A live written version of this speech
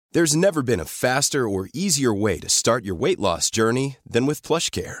There's never been a faster or easier way to start your weight loss journey than with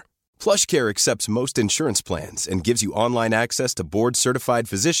PlushCare. PlushCare accepts most insurance plans and gives you online access to board-certified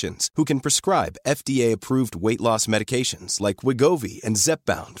physicians who can prescribe FDA-approved weight loss medications like Wegovy and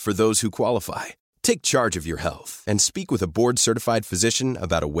Zepbound for those who qualify. Take charge of your health and speak with a board-certified physician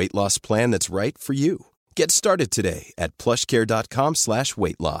about a weight loss plan that's right for you. Get started today at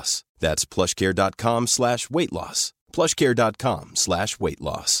plushcare.com/weight-loss. That's plushcare.com/weight-loss.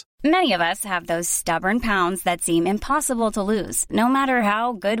 plushcare.com/weight-loss. Many of us have those stubborn pounds that seem impossible to lose, no matter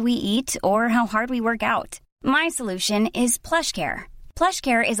how good we eat or how hard we work out. My solution is PlushCare.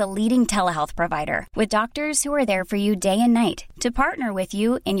 PlushCare is a leading telehealth provider with doctors who are there for you day and night to partner with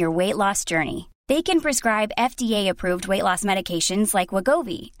you in your weight loss journey. They can prescribe FDA-approved weight loss medications like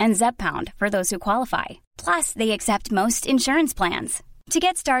Wegovy and Zepbound for those who qualify. Plus, they accept most insurance plans. To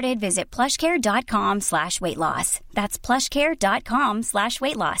get started, visit plushcare.com/weight-loss. That's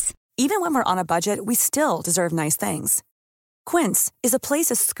plushcare.com/weight-loss. Even when we're on a budget, we still deserve nice things. Quince is a place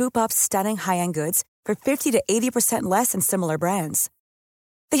to scoop up stunning high-end goods for 50 to 80% less than similar brands.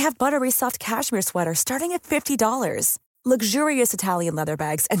 They have buttery soft cashmere sweaters starting at $50, luxurious Italian leather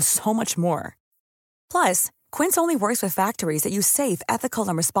bags, and so much more. Plus, Quince only works with factories that use safe, ethical,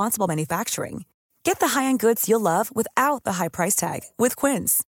 and responsible manufacturing. Get the high-end goods you'll love without the high price tag with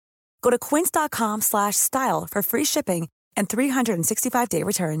Quince. Go to quince.com/style for free shipping and 365-day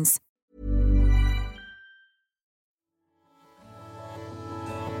returns.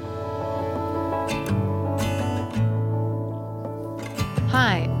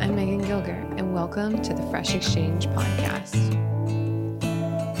 Hi, I'm Megan Gilger, and welcome to the Fresh Exchange Podcast.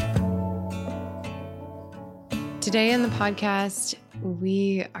 Today on the podcast,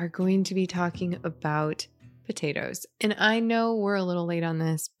 we are going to be talking about potatoes. And I know we're a little late on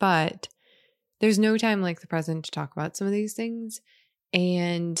this, but there's no time like the present to talk about some of these things.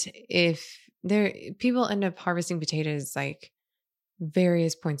 And people end up harvesting potatoes like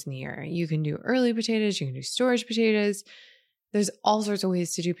various points in the year. You can do early potatoes, you can do storage potatoes. There's all sorts of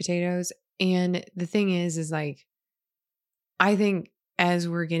ways to do potatoes. And the thing is like, I think as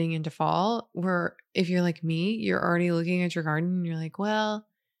we're getting into fall, if you're like me, you're already looking at your garden and you're like, well,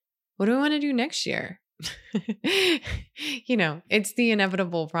 what do I want to do next year? It's the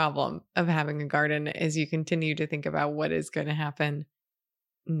inevitable problem of having a garden as you continue to think about what is going to happen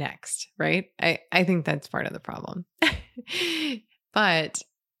next, right? I think that's part of the problem. But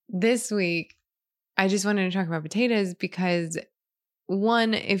this week, I just wanted to talk about potatoes because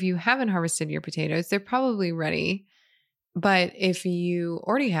one, if you haven't harvested your potatoes, they're probably ready. But if you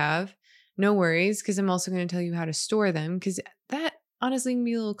already have, no worries, because I'm also going to tell you how to store them, because that honestly can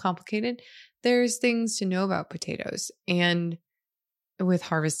be a little complicated. There's things to know about potatoes and with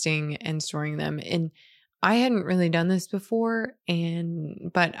harvesting and storing them. And I hadn't really done this before,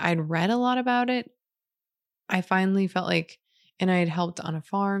 but I'd read a lot about it. I finally felt like, and I had helped on a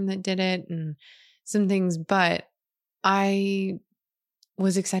farm that did it and some things, but I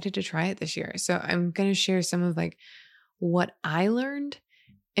was excited to try it this year. So I'm going to share some of like what I learned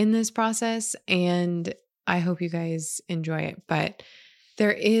in this process, and I hope you guys enjoy it. But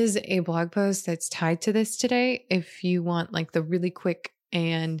there is a blog post that's tied to this today if you want like the really quick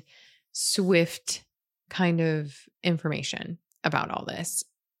and swift kind of information about all this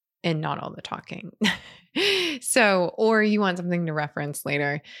and not all the talking. Or you want something to reference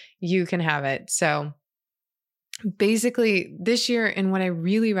later, you can have it. So basically this year, and what I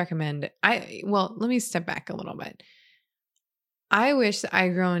really recommend, let me step back a little bit. I wish that I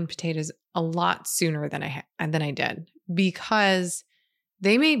had grown potatoes a lot sooner than I did, because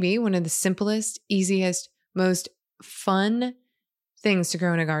they may be one of the simplest, easiest, most fun things to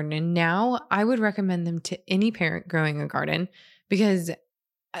grow in a garden. And now I would recommend them to any parent growing a garden, because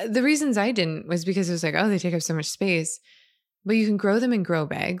the reasons I didn't was because it was like, oh, they take up so much space. But you can grow them in grow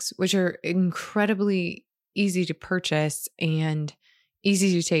bags, which are incredibly easy to purchase and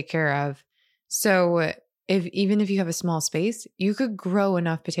easy to take care of. So even if you have a small space, you could grow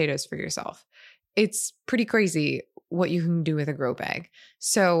enough potatoes for yourself. It's pretty crazy what you can do with a grow bag.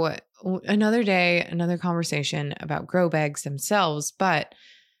 So another day, another conversation about grow bags themselves, but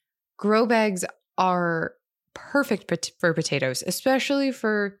grow bags are perfect for potatoes, especially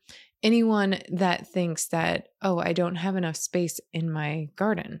for anyone that thinks that, oh, I don't have enough space in my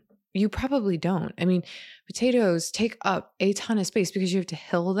garden. You probably don't. I mean, potatoes take up a ton of space because you have to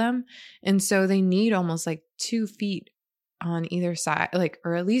hill them. And so they need almost like 2 feet on either side,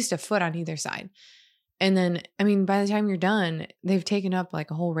 or at least a foot on either side. And then, by the time you're done, they've taken up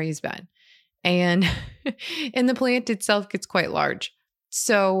like a whole raised bed. And the plant itself gets quite large.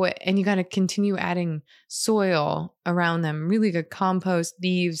 So, and you got to continue adding soil around them, really good compost,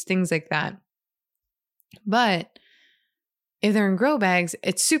 leaves, things like that. But if they're in grow bags,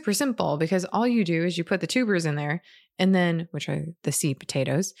 it's super simple because all you do is you put the tubers in there and then, which are the seed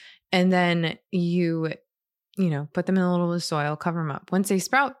potatoes, and then you put them in a little bit of soil, cover them up. Once they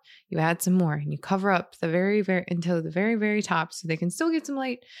sprout, you add some more and you cover up until the very, very top so they can still get some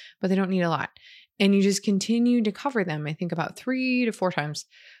light, but they don't need a lot. And you just continue to cover them, I think about 3 to 4 times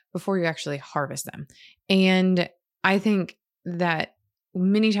before you actually harvest them. And I think that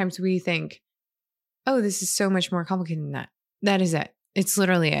many times we think, oh, this is so much more complicated than that. That is it. It's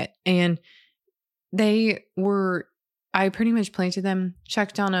literally it. And I pretty much planted them,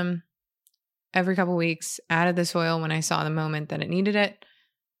 checked on them every couple of weeks, added the soil when I saw the moment that it needed it,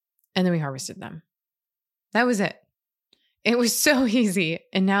 and then we harvested them. That was it. It was so easy.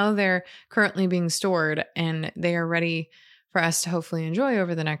 And now they're currently being stored and they are ready for us to hopefully enjoy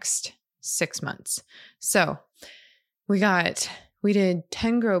over the next 6 months. So we did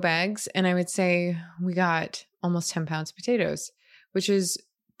 10 grow bags, and I would say we got almost 10 pounds of potatoes, which is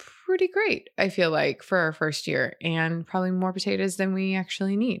pretty great, I feel like, for our first year, and probably more potatoes than we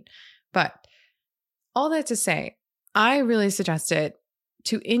actually need. But all that to say, I really suggest it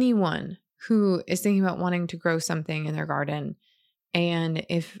to anyone who is thinking about wanting to grow something in their garden. And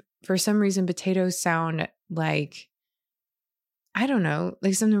if for some reason potatoes sound like, I don't know,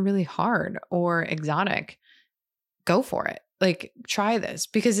 like something really hard or exotic, go for it. Like, try this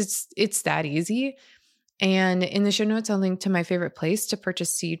because it's that easy. And in the show notes, I'll link to my favorite place to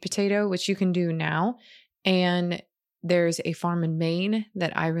purchase seed potato, which you can do now. And there's a farm in Maine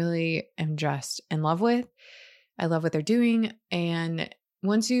that I really am just in love with. I love what they're doing. And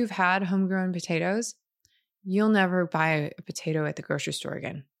once you've had homegrown potatoes, you'll never buy a potato at the grocery store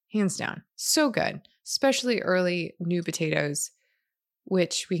again. Hands down. So good, especially early new potatoes,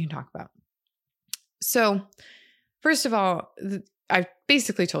 which we can talk about. So first of all, I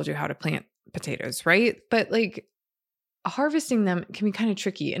basically told you how to plant potatoes, right? But like harvesting them can be kind of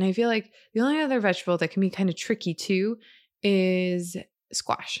tricky. And I feel like the only other vegetable that can be kind of tricky too is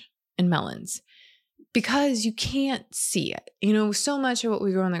squash and melons, because you can't see it. So much of what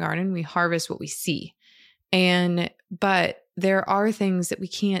we grow in the garden, we harvest what we see. But there are things that we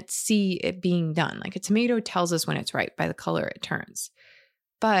can't see it being done. Like a tomato tells us when it's ripe by the color it turns.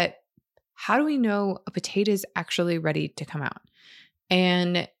 But how do we know a potato is actually ready to come out?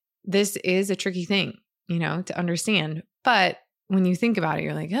 And this is a tricky thing, to understand. But when you think about it,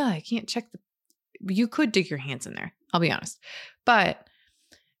 you're like, oh, I can't check you could dig your hands in there, I'll be honest. But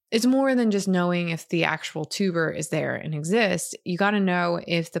it's more than just knowing if the actual tuber is there and exists. You got to know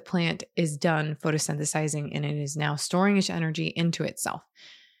if the plant is done photosynthesizing and it is now storing its energy into itself.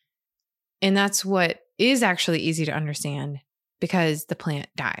 And that's what is actually easy to understand because the plant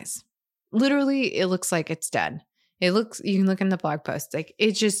dies. Literally, it looks like it's dead. You can look in the blog post, like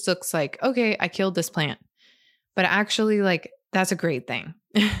it just looks like, okay, I killed this plant. But actually, like, that's a great thing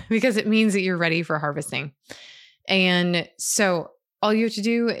because it means that you're ready for harvesting. And so all you have to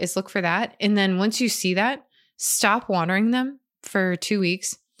do is look for that. And then once you see that, stop watering them for 2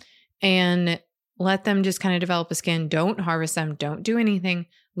 weeks and let them just kind of develop a skin. Don't harvest them. Don't do anything.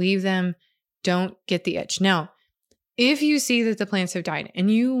 Leave them. Don't get the itch. Now, if you see that the plants have died and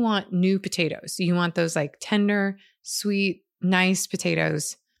you want new potatoes, you want those like tender, sweet, nice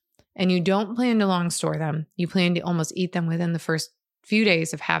potatoes, and you don't plan to long store them, you plan to almost eat them within the first few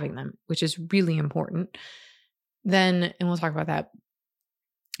days of having them, which is really important, then, and we'll talk about that,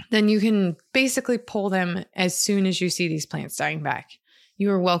 then you can basically pull them as soon as you see these plants dying back.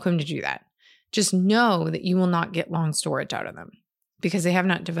 You are welcome to do that. Just know that you will not get long storage out of them because they have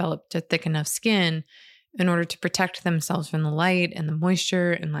not developed a thick enough skin in order to protect themselves from the light and the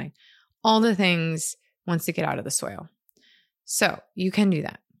moisture and like all the things once they get out of the soil. So you can do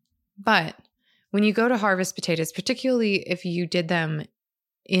that. But when you go to harvest potatoes, particularly if you did them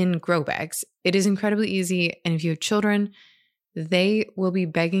in grow bags, it is incredibly easy. And if you have children, they will be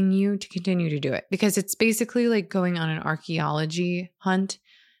begging you to continue to do it because it's basically like going on an archaeology hunt,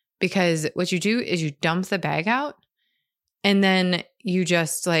 because what you do is you dump the bag out and then you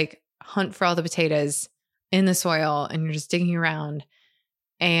just like hunt for all the potatoes in the soil and you're just digging around,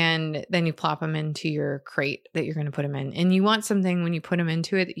 and then you plop them into your crate that you're going to put them in. And you want something when you put them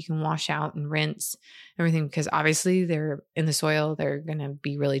into it that you can wash out and rinse everything, because obviously they're in the soil, they're going to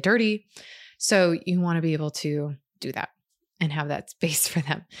be really dirty. So you want to be able to do that and have that space for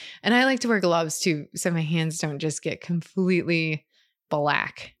them. And I like to wear gloves too, so my hands don't just get completely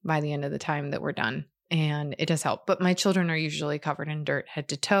black by the end of the time that we're done. And it does help. But my children are usually covered in dirt head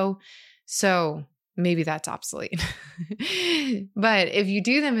to toe. So maybe that's obsolete. But if you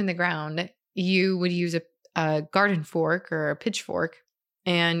do them in the ground, you would use a garden fork or a pitchfork,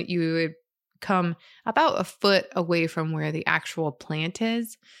 and you would come about a foot away from where the actual plant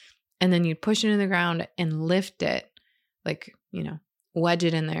is. And then you'd push it in the ground and lift it, like, wedge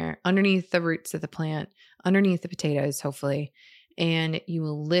it in there underneath the roots of the plant, underneath the potatoes, hopefully. And you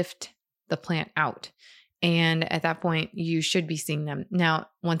will lift the plant out. And at that point, you should be seeing them. Now,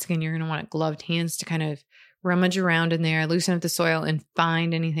 once again, you're going to want gloved hands to kind of rummage around in there, loosen up the soil, and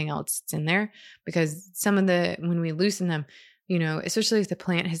find anything else that's in there. Because when we loosen them, especially if the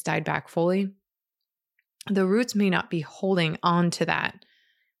plant has died back fully, the roots may not be holding on to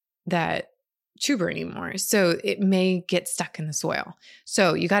that tuber anymore. So it may get stuck in the soil.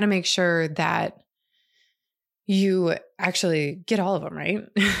 So you got to make sure that you actually get all of them,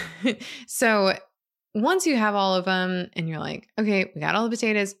 right? So once you have all of them and you're like, okay, we got all the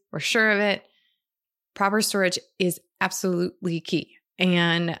potatoes, we're sure of it, proper storage is absolutely key.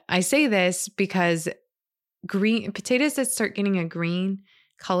 And I say this because potatoes that start getting a green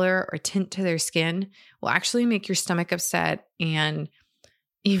color or tint to their skin will actually make your stomach upset and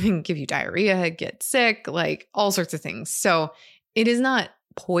even give you diarrhea, get sick, like all sorts of things. So it is not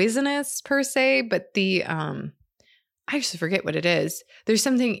poisonous per se, but I actually forget what it is. There's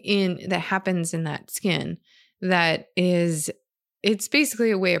something that happens in that skin that it's basically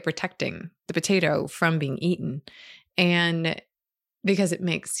a way of protecting the potato from being eaten. And because it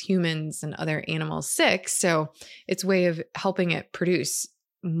makes humans and other animals sick, so it's a way of helping it produce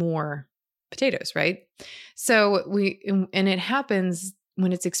more potatoes, right? So and it happens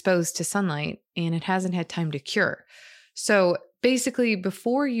when it's exposed to sunlight and it hasn't had time to cure. So basically,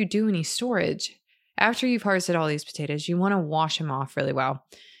 before you do any storage, after you've harvested all these potatoes, you want to wash them off really well.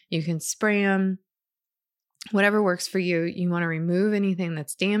 You can spray them, whatever works for you. You want to remove anything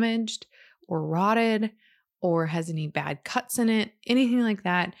that's damaged or rotted or has any bad cuts in it, anything like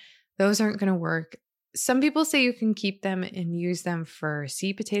that. Those aren't going to work. Some people say you can keep them and use them for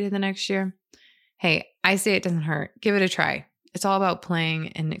seed potato the next year. Hey, I say it doesn't hurt. Give it a try. It's all about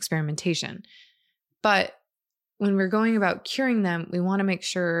playing and experimentation. But when we're going about curing them, we want to make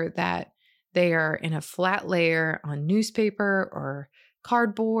sure that they are in a flat layer on newspaper or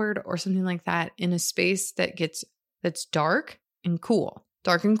cardboard or something like that in a space that's dark and cool.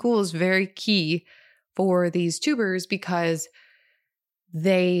 Dark and cool is very key for these tubers because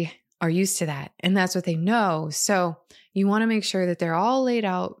they are used to that and that's what they know. So you want to make sure that they're all laid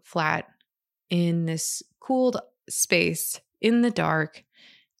out flat in this cooled space in the dark,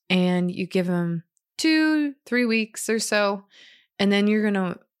 and you give them 2-3 weeks or so, and then you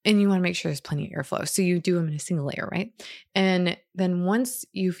want to make sure there's plenty of airflow. So you do them in a single layer, right? And then once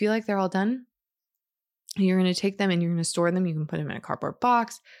you feel like they're all done, you're going to take them and you're going to store them. You can put them in a cardboard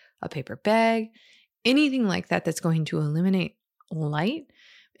box, a paper bag, anything like that that's going to eliminate light.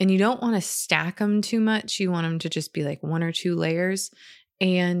 And you don't want to stack them too much. You want them to just be like 1 or 2 layers.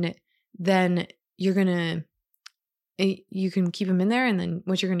 And then you can keep them in there. And then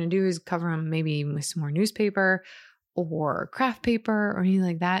what you're going to do is cover them maybe with some more newspaper or craft paper or anything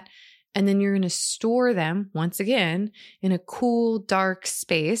like that. And then you're going to store them once again in a cool, dark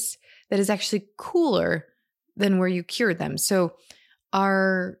space that is actually cooler than where you cured them. So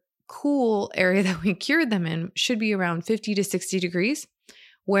our cool area that we cured them in should be around 50 to 60 degrees.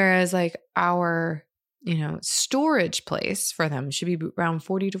 Whereas like our, storage place for them should be around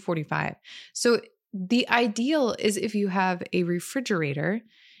 40 to 45. So the ideal is if you have a refrigerator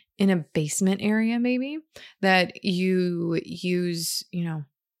in a basement area, maybe that you use,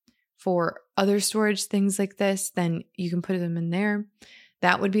 for other storage things like this, then you can put them in there.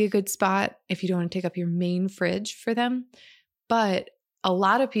 That would be a good spot if you don't want to take up your main fridge for them. But a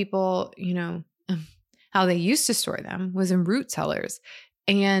lot of people, how they used to store them was in root cellars.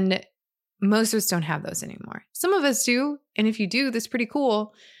 And most of us don't have those anymore. Some of us do. And if you do, that's pretty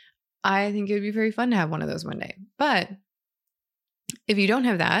cool. I think it would be very fun to have one of those one day. But if you don't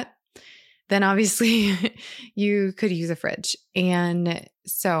have that, then obviously you could use a fridge. And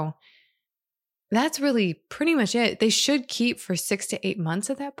so that's really pretty much it. They should keep for 6 to 8 months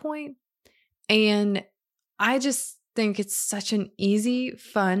at that point. And I just think it's such an easy,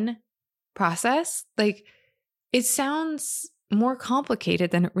 fun process. Like, it sounds more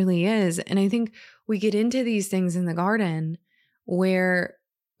complicated than it really is. And I think we get into these things in the garden where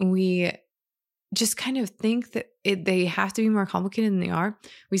we just kind of think that they have to be more complicated than they are.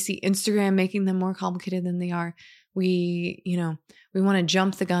 We see Instagram making them more complicated than they are. We want to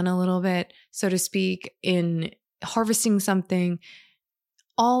jump the gun a little bit, so to speak, in harvesting something.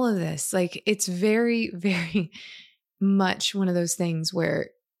 All of this, like, it's very, very much one of those things where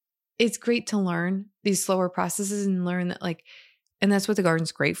it's great to learn these slower processes and learn that like, and that's what the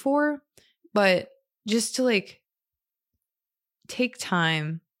garden's great for. But just to like take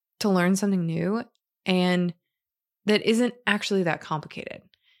time to learn something new and that isn't actually that complicated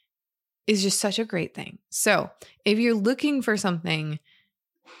is just such a great thing. So if you're looking for something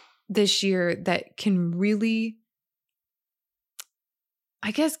this year that can really,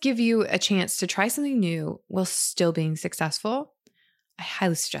 I guess, give you a chance to try something new while still being successful, I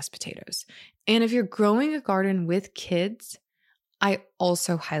highly suggest potatoes. And if you're growing a garden with kids, I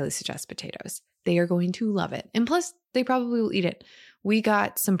also highly suggest potatoes. They are going to love it. And plus, they probably will eat it. We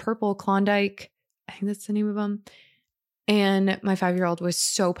got some purple Klondike, I think that's the name of them. And my 5-year-old was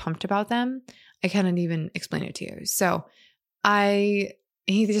so pumped about them. I can't even explain it to you. So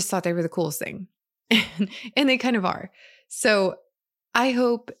he just thought they were the coolest thing. And they kind of are. So I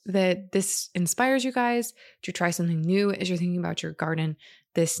hope that this inspires you guys to try something new as you're thinking about your garden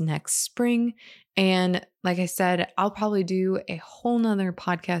this next spring. And like I said, I'll probably do a whole nother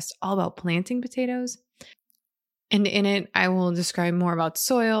podcast all about planting potatoes. And in it, I will describe more about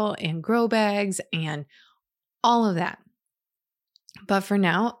soil and grow bags and all of that. But for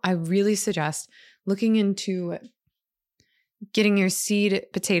now, I really suggest looking into getting your seed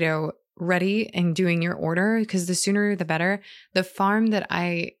potato ready and doing your order, because the sooner the better. The farm that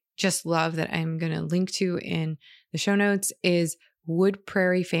I just love that I'm going to link to in the show notes is Wood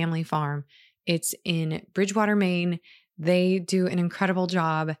Prairie Family Farm. It's in Bridgewater, Maine. They do an incredible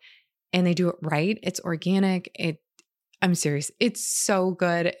job and they do it right. It's organic. I'm serious. It's so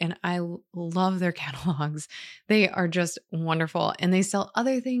good. And I love their catalogs. They are just wonderful. And they sell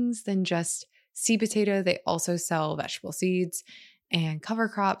other things than just seed potato. They also sell vegetable seeds and cover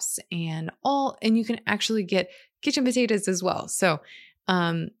crops and you can actually get kitchen potatoes as well. So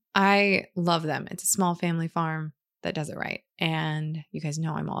I love them. It's a small family farm that does it right. And you guys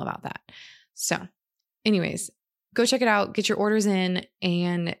know I'm all about that. So anyways, go check it out, get your orders in.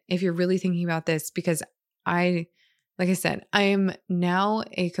 And if you're really thinking about this, because like I said, I am now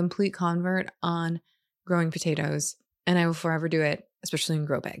a complete convert on growing potatoes and I will forever do it, especially in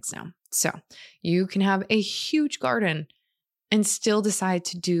grow bags now. So you can have a huge garden and still decide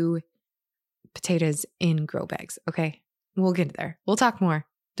to do potatoes in grow bags. Okay, we'll get there. We'll talk more.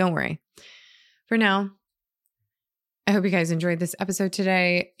 Don't worry. For now, I hope you guys enjoyed this episode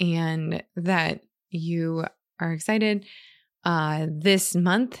today and that you are excited. This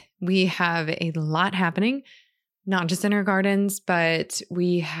month, we have a lot happening, not just in our gardens, but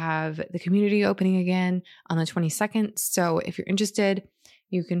we have the community opening again on the 22nd. So if you're interested,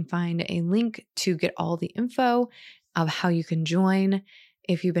 you can find a link to get all the info of how you can join.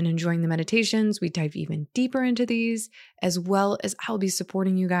 If you've been enjoying the meditations, we dive even deeper into these, as well as I'll be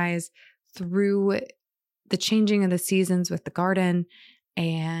supporting you guys through the changing of the seasons with the garden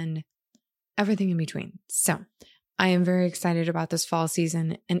and everything in between. So I am very excited about this fall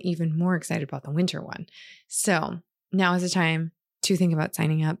season and even more excited about the winter one. So now is the time to think about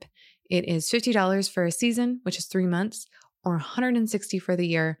signing up. It is $50 for a season, which is 3 months, or $160 for the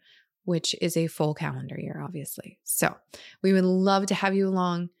year, which is a full calendar year, obviously. So we would love to have you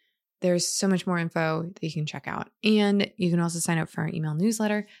along. There's so much more info that you can check out. And you can also sign up for our email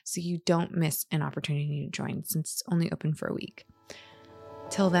newsletter so you don't miss an opportunity to join since it's only open for a week.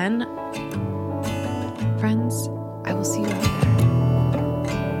 Till then, friends, I will see you out there.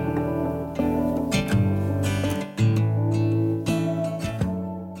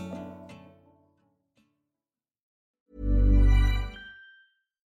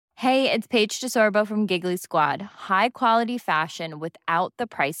 Hey, it's Paige DeSorbo from Giggly Squad. High quality fashion without the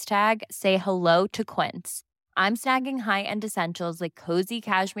price tag. Say hello to Quince. I'm snagging high-end essentials like cozy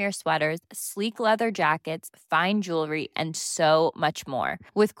cashmere sweaters, sleek leather jackets, fine jewelry, and so much more.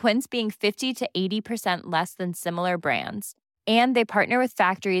 With Quince being 50 to 80% less than similar brands. And they partner with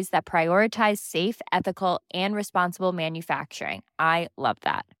factories that prioritize safe, ethical, and responsible manufacturing. I love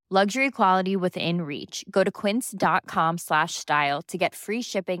that. Luxury quality within reach. Go to quince.com/style to get free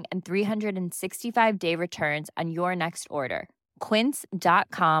shipping and 365-day returns on your next order.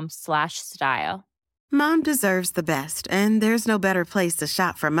 Quince.com/style. Mom deserves the best, and there's no better place to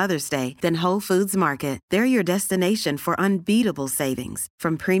shop for Mother's Day than Whole Foods Market. They're your destination for unbeatable savings,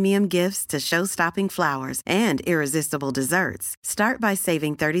 from premium gifts to show-stopping flowers and irresistible desserts. Start by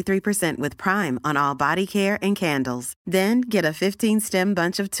saving 33% with Prime on all body care and candles. Then get a 15-stem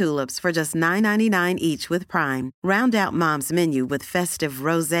bunch of tulips for just $9.99 each with Prime. Round out Mom's menu with festive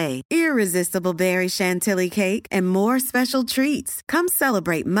rosé, irresistible berry chantilly cake, and more special treats. Come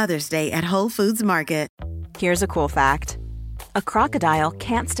celebrate Mother's Day at Whole Foods Market. Here's a cool fact. A crocodile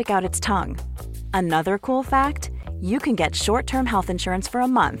can't stick out its tongue. Another cool fact, you can get short-term health insurance for a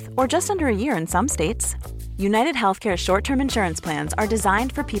month or just under a year in some states. United Healthcare short-term insurance plans are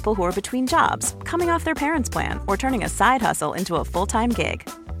designed for people who are between jobs, coming off their parents' plan, or turning a side hustle into a full-time gig.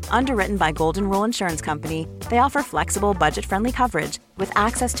 Underwritten by Golden Rule Insurance Company, they offer flexible, budget-friendly coverage with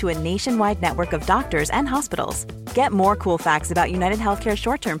access to a nationwide network of doctors and hospitals. Get more cool facts about United Healthcare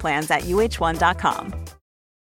short-term plans at uh1.com.